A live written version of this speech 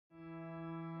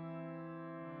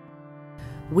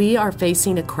We are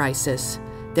facing a crisis.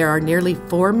 There are nearly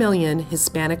 4 million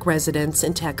Hispanic residents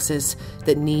in Texas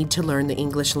that need to learn the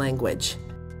English language.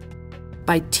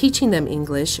 By teaching them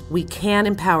English, we can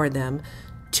empower them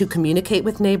to communicate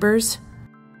with neighbors,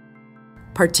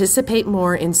 participate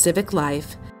more in civic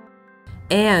life,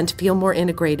 and feel more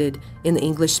integrated in the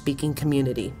English-speaking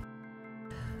community.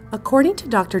 According to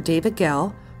Dr. David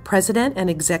Gell, President and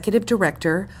Executive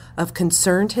Director of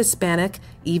Concerned Hispanic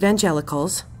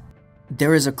Evangelicals,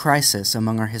 there is a crisis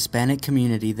among our Hispanic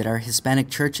community that our Hispanic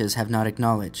churches have not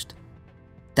acknowledged.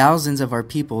 Thousands of our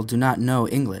people do not know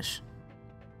English.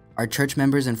 Our church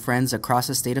members and friends across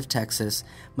the state of Texas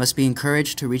must be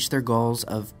encouraged to reach their goals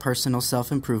of personal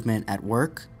self-improvement at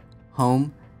work,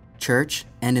 home, church,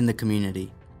 and in the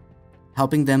community.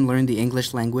 Helping them learn the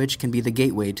English language can be the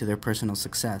gateway to their personal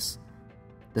success.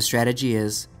 The strategy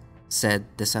is Sed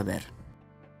de Saber.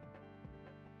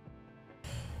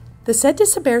 The Sed de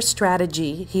Saber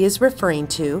strategy he is referring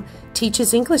to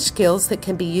teaches English skills that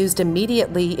can be used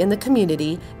immediately in the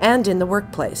community and in the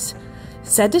workplace.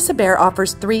 Sed de Saber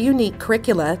offers 3 unique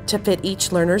curricula to fit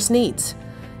each learner's needs: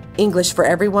 English for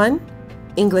everyone,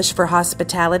 English for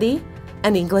hospitality,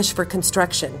 and English for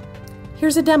construction.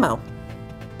 Here's a demo.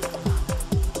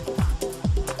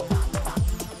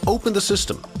 Open the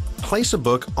system, place a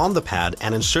book on the pad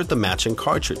and insert the matching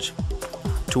cartridge.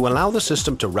 To allow the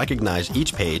system to recognize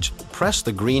each page, press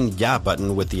the green Ya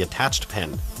button with the attached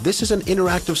pen. This is an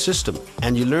interactive system,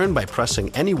 and you learn by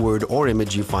pressing any word or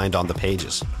image you find on the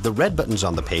pages. The red buttons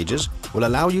on the pages will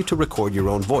allow you to record your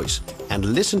own voice and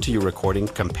listen to your recording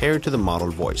compared to the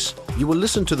model voice. You will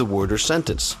listen to the word or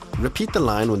sentence, repeat the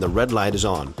line when the red light is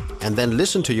on, and then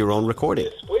listen to your own recording.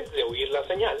 Después de oír la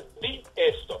señal, di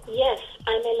esto. Yes,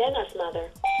 I'm Elena's mother.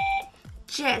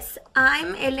 Yes,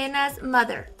 I'm Elena's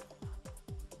mother.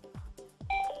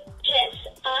 Yes,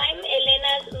 I'm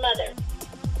Elena's mother.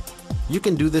 You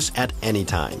can do this at any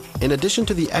time. In addition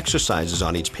to the exercises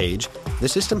on each page, the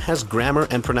system has grammar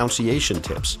and pronunciation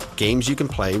tips, games you can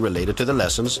play related to the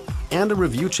lessons, and a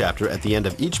review chapter at the end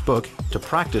of each book to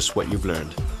practice what you've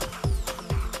learned.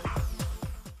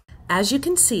 As you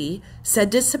can see, Sed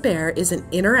de Saber is an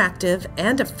interactive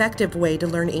and effective way to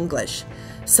learn English.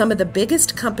 Some of the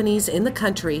biggest companies in the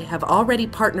country have already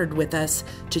partnered with us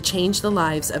to change the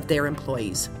lives of their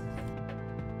employees.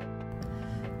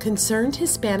 Concerned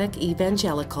Hispanic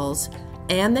Evangelicals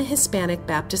and the Hispanic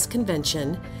Baptist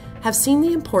Convention have seen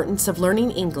the importance of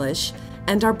learning English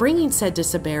and are bringing Sed de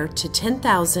Saber to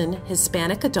 10,000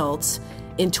 Hispanic adults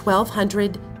in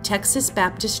 1,200 Texas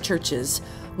Baptist churches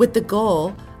with the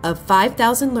goal of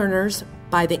 5,000 learners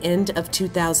by the end of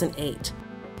 2008.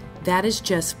 That is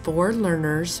just 4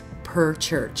 learners per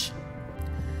church.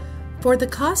 For the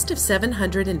cost of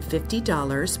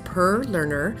 $750 per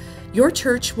learner, your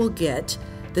church will get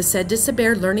the Sed de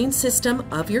Saber learning system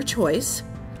of your choice,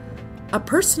 a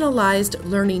personalized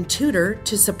learning tutor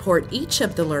to support each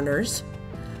of the learners,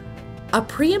 a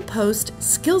pre and post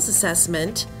skills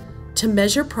assessment to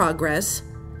measure progress,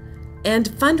 and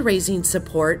fundraising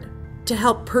support to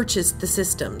help purchase the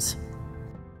systems.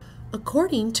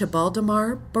 According to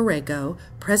Baldemar Borrego,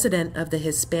 president of the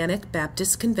Hispanic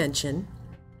Baptist Convention,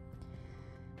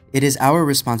 it is our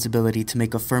responsibility to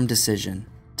make a firm decision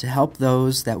to help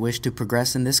those that wish to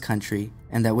progress in this country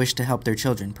and that wish to help their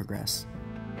children progress.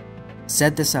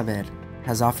 Sed de Saber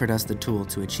has offered us the tool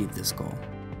to achieve this goal.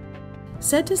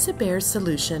 Sed de Saber's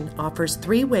solution offers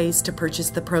 3 ways to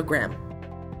purchase the program.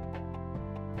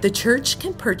 The church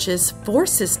can purchase 4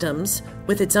 systems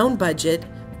with its own budget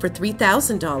for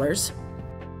 $3,000.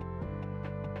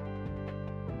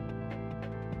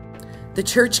 The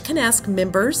church can ask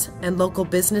members and local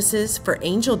businesses for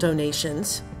angel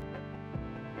donations.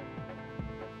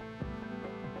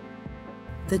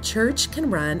 The church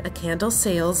can run a candle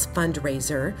sales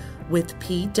fundraiser with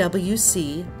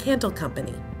PWC Candle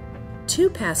Company. 2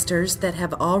 pastors that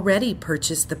have already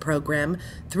purchased the program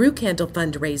through candle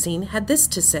fundraising had this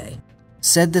to say.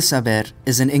 Sed de Saber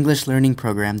is an English learning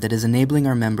program that is enabling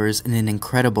our members in an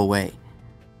incredible way.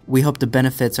 We hope the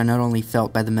benefits are not only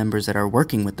felt by the members that are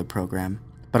working with the program,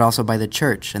 but also by the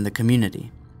church and the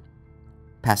community.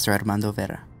 Pastor Armando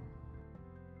Vera.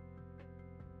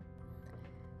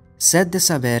 Sed de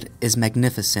Saber is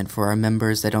magnificent for our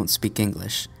members that don't speak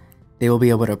English. They will be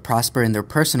able to prosper in their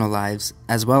personal lives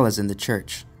as well as in the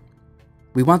church.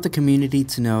 We want the community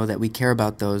to know that we care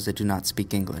about those that do not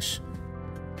speak English.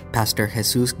 Pastor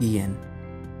Jesus Guillen.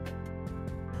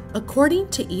 According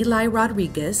to Eli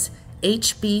Rodriguez,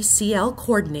 HBCL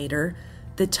coordinator,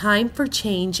 the time for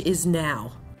change is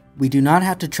now. We do not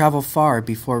have to travel far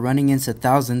before running into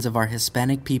thousands of our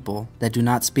Hispanic people that do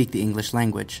not speak the English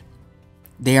language.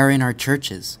 They are in our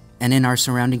churches and in our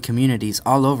surrounding communities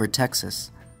all over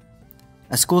Texas.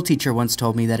 A school teacher once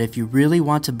told me that if you really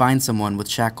want to bind someone with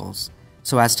shackles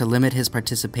so as to limit his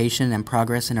participation and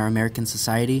progress in our American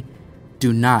society,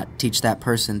 do not teach that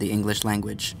person the English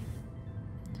language.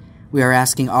 We are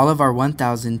asking all of our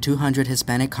 1,200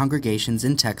 Hispanic congregations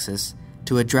in Texas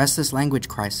to address this language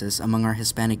crisis among our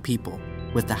Hispanic people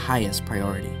with the highest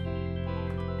priority.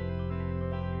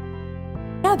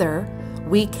 Together,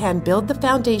 we can build the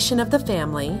foundation of the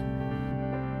family,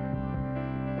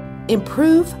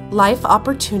 improve life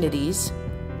opportunities,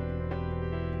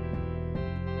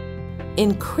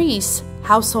 increase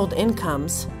household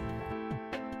incomes,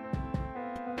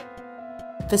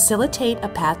 facilitate a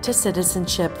path to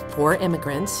citizenship for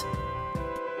immigrants,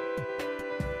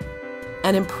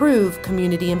 and improve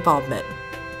community involvement.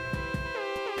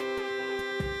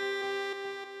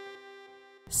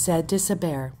 Sed de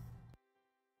Saber.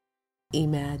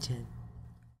 Imagine.